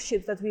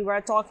scholarships that we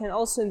were talking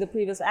also in the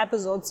previous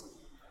episodes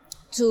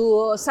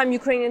to some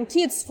Ukrainian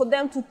kids, for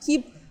them to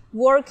keep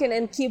working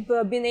and keep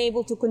being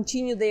able to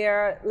continue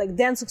their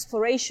dance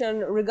exploration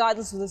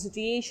regardless of the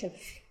situation.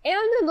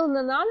 And then on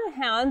the other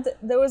hand,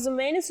 there was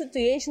many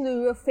situations that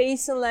we were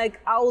facing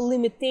our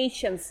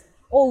limitations.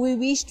 Oh, we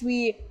wished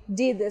we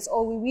did this,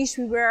 or we wish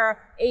we were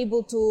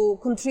able to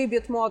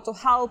contribute more, to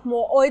help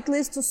more, or at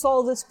least to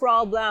solve this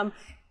problem,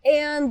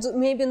 and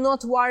maybe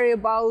not worry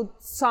about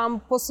some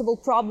possible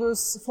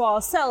problems for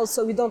ourselves.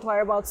 So we don't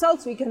worry about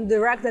ourselves, we can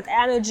direct that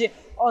energy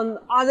on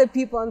other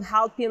people and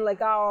helping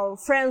our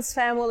friends,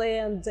 family,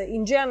 and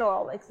in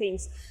general,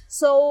 things.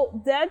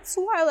 So that's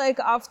why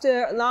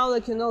after now,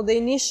 the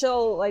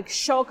initial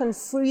shock and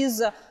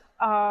freeze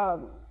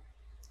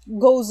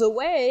goes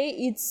away,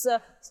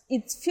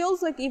 it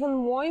feels even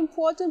more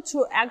important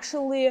to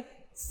actually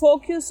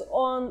focus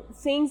on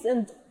things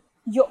and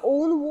your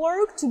own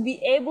work to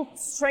be able to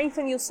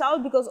strengthen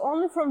yourself, because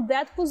only from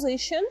that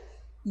position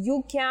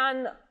you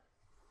can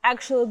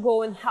actually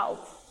go and help.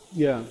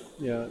 Yeah,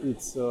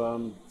 it's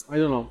I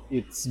don't know,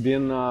 it's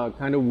been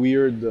kind of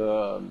weird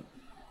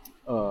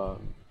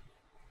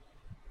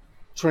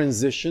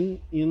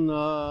transition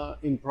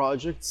in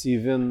projects,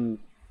 even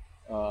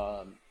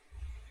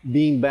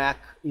being back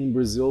in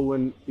Brazil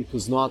when it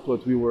was not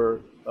what we were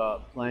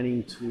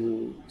planning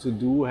to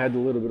do had a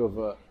little bit of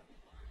a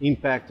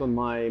impact on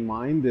my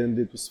mind. And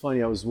it was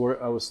funny, I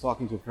was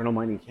talking to a friend of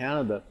mine in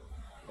Canada,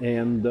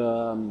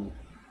 and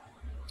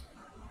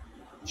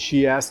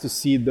she asked to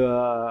see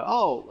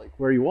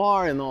where you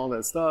are and all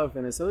that stuff,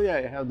 and I said,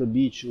 I have the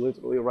beach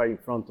literally right in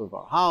front of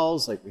our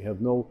house. We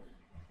have no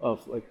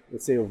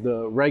let's say of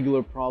the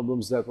regular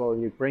problems that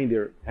in Ukraine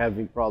they're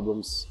having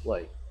problems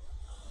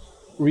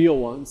real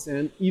ones.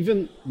 And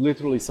even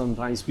literally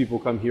sometimes people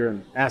come here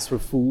and ask for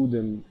food,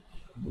 and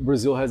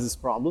Brazil has these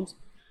problems.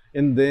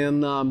 And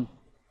then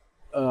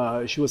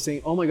she was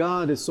saying, oh my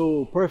God, it's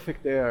so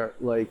perfect there.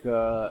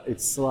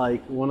 It's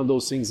one of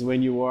those things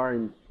when you are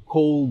in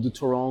cold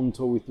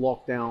Toronto with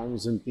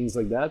lockdowns and things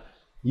like that,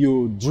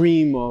 you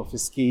dream of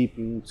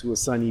escaping to a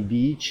sunny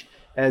beach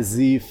as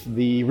if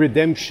the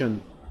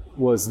redemption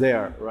was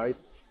there, right?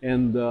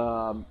 And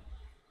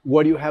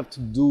what you have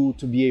to do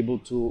to be able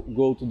to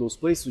go to those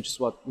places, which is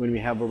what, when we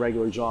have a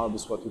regular job,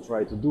 is what we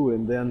try to do.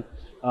 And then,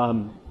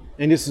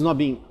 and this is not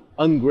being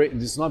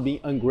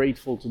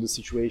ungrateful to the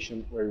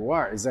situation where you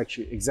are. It's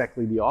actually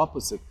exactly the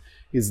opposite.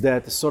 Is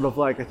that sort of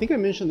I think I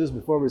mentioned this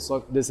before, we saw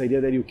this idea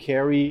that you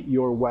carry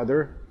your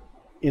weather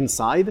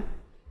inside.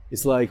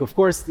 It's of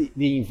course,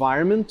 the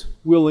environment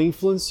will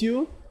influence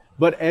you,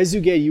 but as you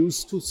get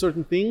used to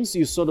certain things,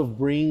 you sort of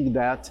bring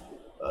that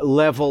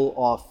level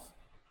of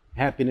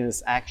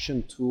happiness,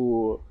 action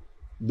to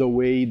the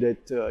way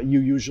that you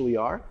usually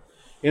are.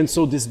 And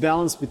so this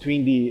balance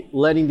between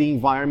letting the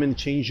environment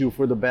change you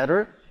for the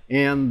better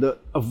and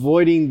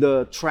avoiding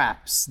the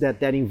traps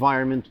that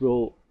environment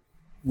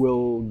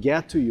will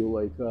get to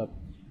you.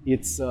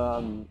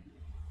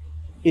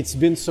 It's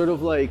been sort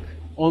of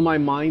on my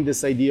mind,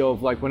 this idea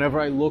of whenever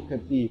I look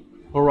at the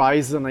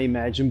horizon, I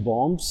imagine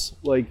bombs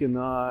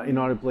in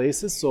other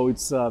places. So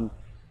it's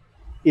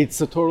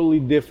a totally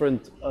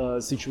different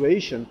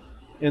situation.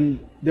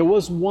 And there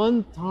was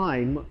one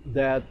time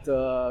that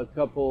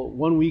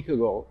 1 week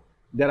ago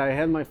that I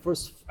had my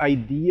first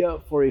idea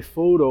for a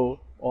photo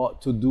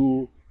to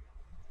do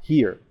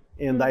here.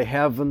 And I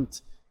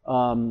haven't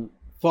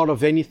thought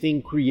of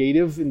anything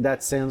creative in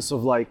that sense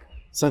of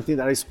something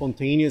that I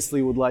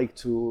spontaneously would like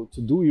to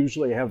do.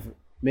 Usually I have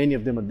many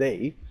of them a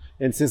day.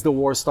 And since the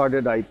war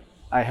started,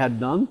 I had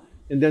none.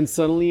 And then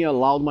suddenly I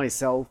allowed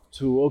myself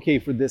to, okay,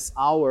 for this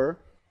hour,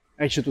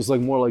 actually it was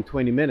more like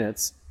 20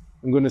 minutes,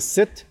 I'm going to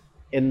sit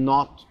and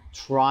not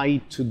try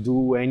to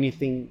do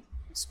anything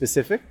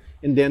specific.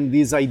 And then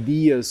these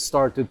ideas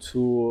started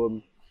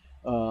to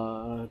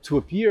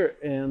appear.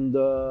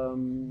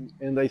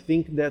 And I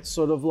think that's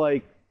sort of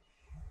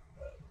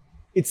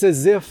it's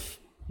as if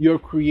your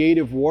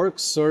creative work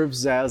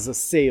serves as a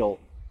sail.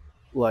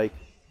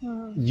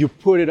 You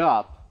put it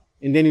up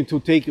and then it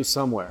will take you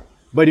somewhere.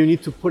 But you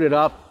need to put it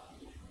up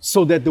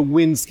so that the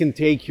winds can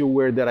take you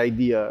where that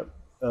idea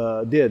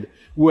did.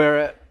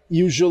 Where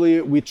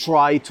usually we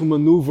try to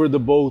maneuver the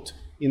boat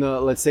in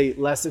a, let's say,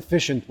 less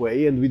efficient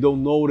way, and we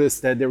don't notice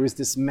that there is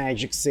this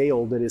magic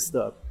sail that is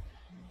the,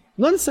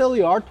 not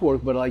necessarily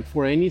artwork, but like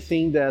for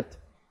anything that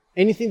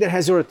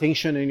has your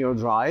attention and your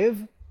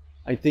drive.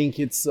 I think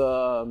it's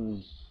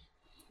an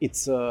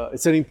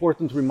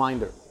important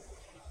reminder.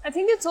 I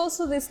think it's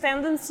also this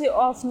tendency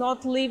of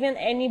not leaving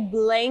any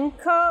blank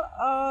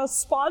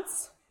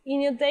spots in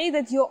your day,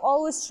 that you're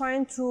always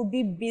trying to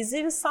be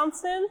busy with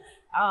something.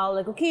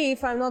 Like, okay,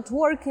 if I'm not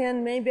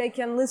working, maybe I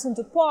can listen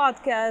to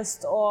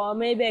podcast, or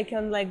maybe I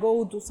can like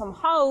go do some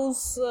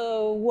house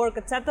work,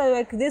 etc.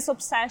 Like this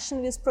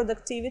obsession with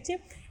productivity.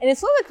 And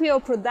it's not like we are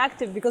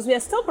productive, because we are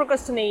still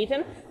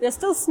procrastinating, we are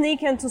still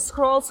sneaking to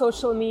scroll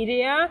social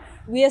media,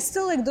 we are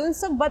still like doing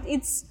stuff, but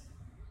it's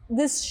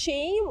this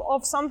shame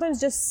of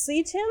sometimes just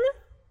sitting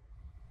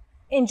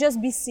and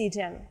just be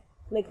sitting.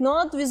 Like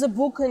not with a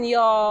book in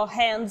your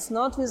hands,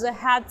 not with a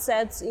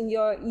headsets in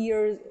your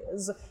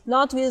ears,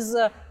 not with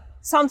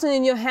something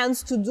in your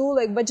hands to do,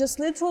 like, but just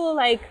literally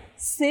like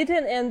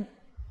sitting and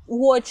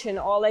watching,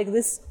 or like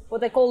this,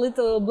 what I call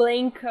little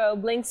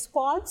blank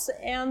spots.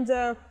 And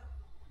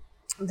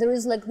there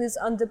is like this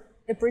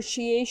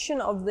underappreciation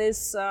of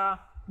this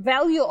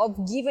value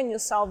of giving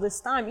yourself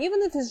this time,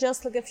 even if it's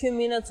just like a few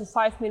minutes or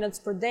 5 minutes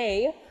per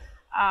day,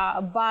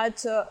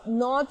 but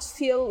not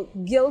feel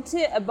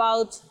guilty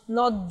about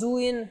not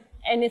doing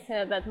anything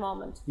at that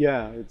moment.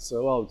 Yeah, it's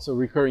a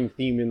recurring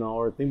theme in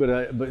our thing,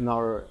 but in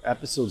our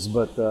episodes.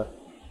 But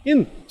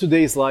in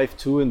today's life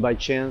too, and by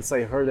chance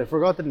I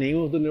forgot the name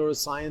of the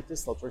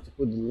neuroscientist. I'll try to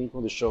put the link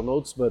on the show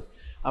notes. But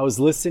I was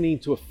listening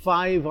to a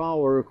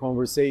 5-hour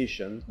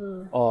conversation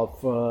of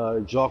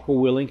Jocko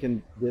Willink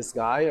and this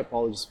guy.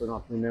 Apologies for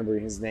not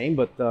remembering his name,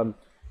 but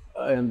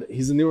and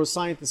he's a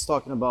neuroscientist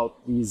talking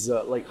about these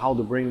like how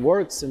the brain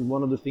works. And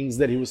one of the things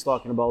that he was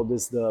talking about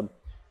is the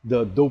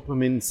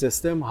dopamine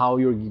system, how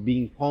you're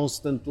being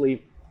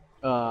constantly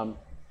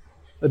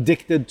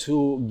addicted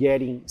to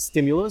getting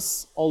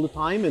stimulus all the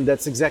time. And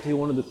that's exactly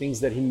one of the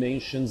things that he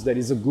mentions that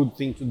is a good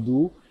thing to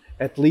do,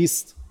 at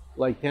least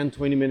like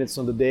 10-20 minutes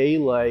on the day,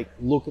 like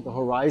look at the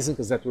horizon,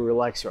 because that will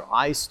relax your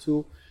eyes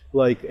too,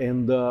 like,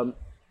 and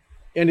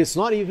it's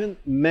not even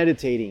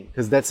meditating,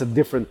 because that's a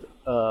different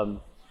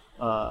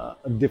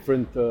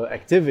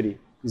activity.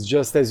 It's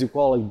just, as you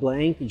call it,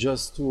 blank,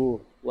 just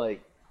to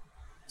like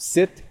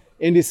sit.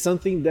 And it's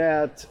something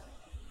that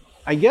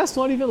I guess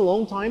not even a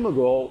long time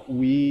ago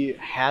we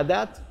had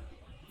that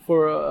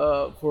for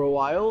a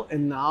while,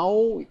 and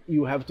now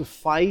you have to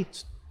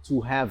fight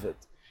to have it,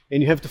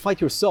 and you have to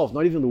fight yourself,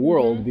 not even the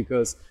world,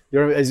 because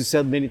there are, as you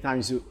said many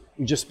times, you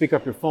just pick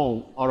up your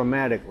phone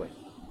automatically,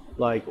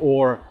 like,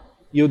 or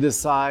you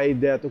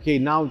decide that okay,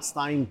 now it's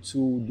time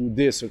to do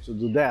this or to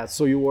do that,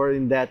 so you are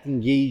in that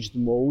engaged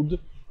mode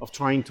of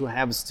trying to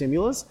have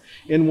stimulus.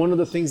 And one of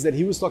the things that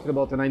he was talking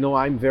about, and I know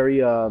I'm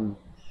very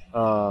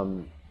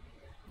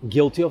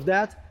guilty of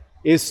that,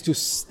 is to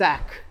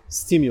stack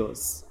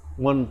stimulus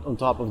one on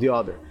top of the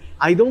other.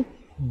 I don't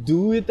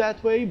do it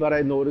that way, but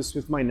I noticed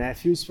with my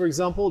nephews, for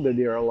example, that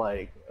they are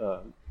like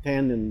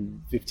 10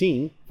 and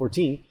 15,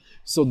 14.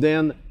 So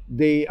then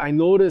I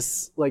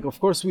notice, like, of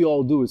course we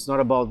all do, it's not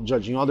about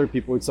judging other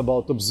people, it's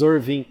about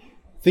observing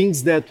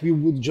things that we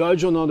would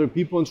judge on other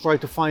people and try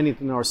to find it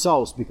in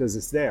ourselves because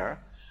it's there.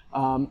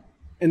 And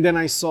then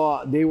I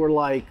saw they were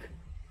like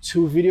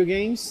 2 video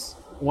games,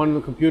 one on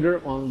the computer,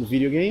 one on the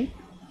video game,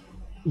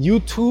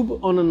 YouTube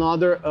on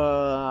another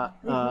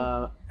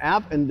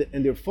app, and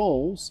their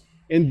phones.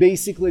 And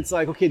basically it's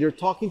like, okay, they're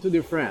talking to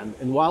their friend,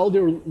 and while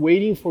they're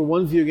waiting for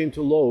one video game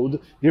to load,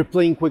 they're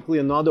playing quickly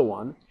another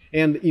one.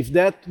 And if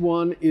that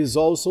one is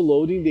also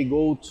loading, they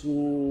go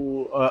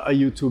to a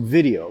YouTube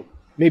video.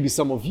 Maybe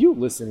some of you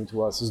listening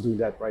to us is doing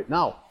that right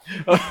now.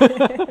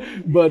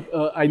 But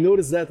I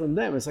noticed that on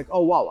them. It's like,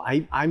 oh, wow,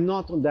 I'm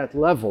not on that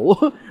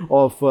level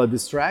of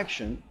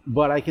distraction,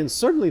 but I can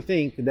certainly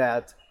think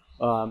that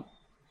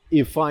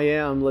if I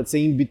am, let's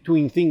say, in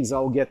between things,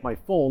 I'll get my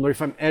phone, or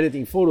if I'm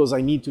editing photos, I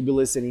need to be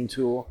listening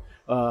to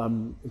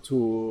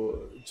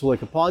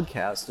like a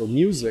podcast or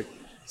music.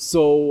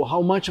 So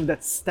how much of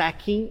that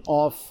stacking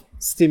of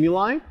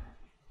stimuli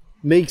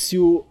makes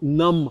you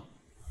numb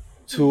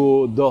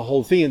to the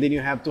whole thing, and then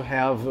you have to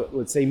have,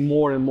 let's say,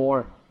 more and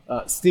more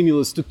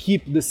stimulus to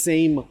keep the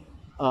same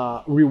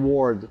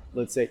reward,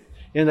 let's say.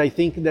 And I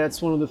think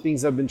that's one of the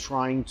things I've been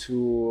trying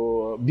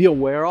to be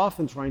aware of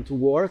and trying to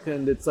work.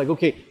 And it's like,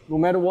 okay, no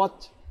matter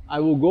what, I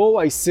will go.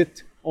 I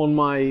sit on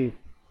my,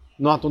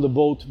 not on the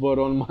boat, but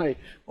on my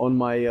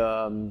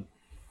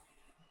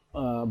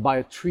by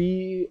a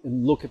tree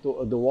and look at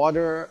the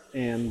water.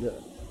 And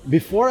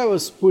before I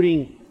was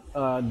putting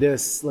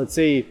this, let's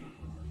say,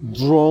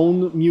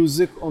 drone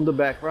music on the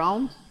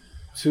background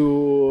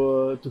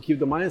to keep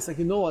the mind. It's like,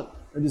 you know what?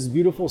 This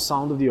beautiful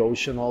sound of the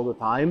ocean all the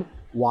time.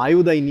 Why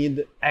would I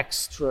need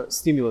extra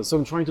stimulus? So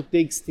I'm trying to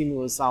take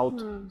stimulus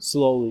out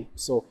slowly.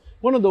 So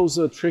one of those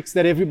tricks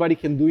that everybody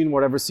can do in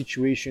whatever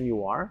situation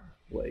you are.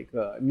 Like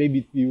maybe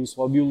it's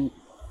useful. I'll be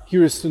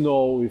curious to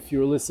know if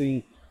you're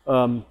listening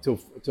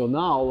till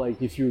now,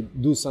 like if you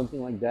do something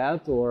like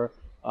that, or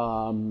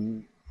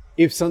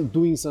if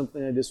doing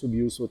something like this would be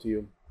useful to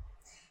you.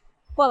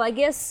 Well, I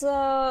guess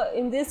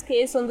in this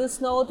case, on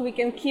this note, we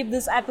can keep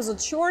this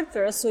episode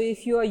shorter. So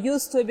if you are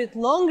used to a bit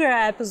longer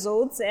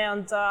episodes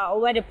and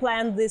already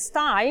planned this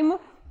time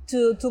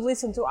to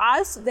listen to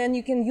us, then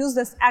you can use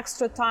this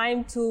extra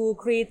time to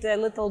create a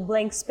little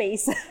blank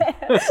space,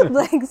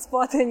 blank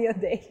spot in your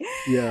day.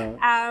 Yeah.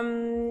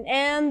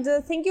 And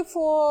thank you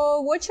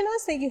for watching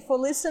us. Thank you for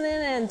listening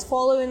and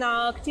following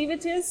our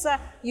activities.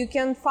 You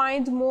can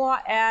find more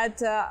at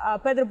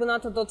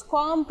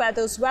pedrobonato.com,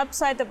 Pedro's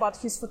website, about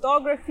his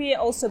photography,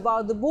 also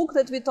about the book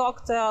that we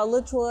talked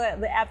literally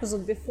the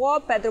episode before,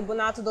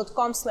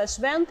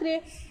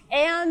 pedrobonato.com/Ventri.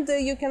 And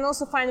you can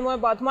also find more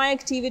about my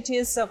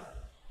activities.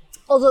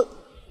 Although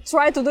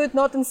try to do it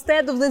not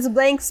instead of this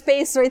blank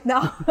space right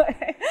now.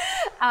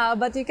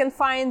 But you can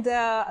find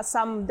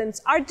some dance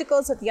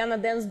articles at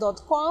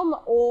yanadance.com,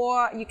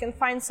 or you can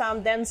find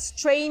some dance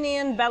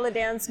training, belly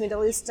dance,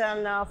 Middle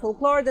Eastern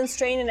folklore dance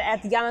training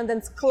at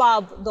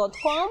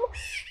yanadanceclub.com.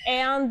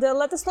 And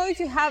let us know if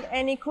you have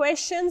any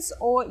questions,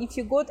 or if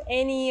you got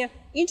any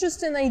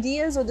interesting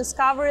ideas or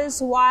discoveries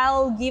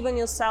while giving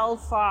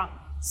yourself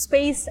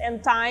space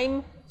and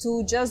time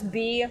to just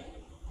be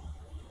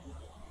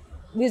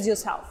with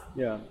yourself.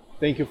 Yeah.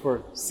 Thank you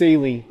for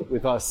sailing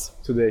with us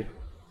today.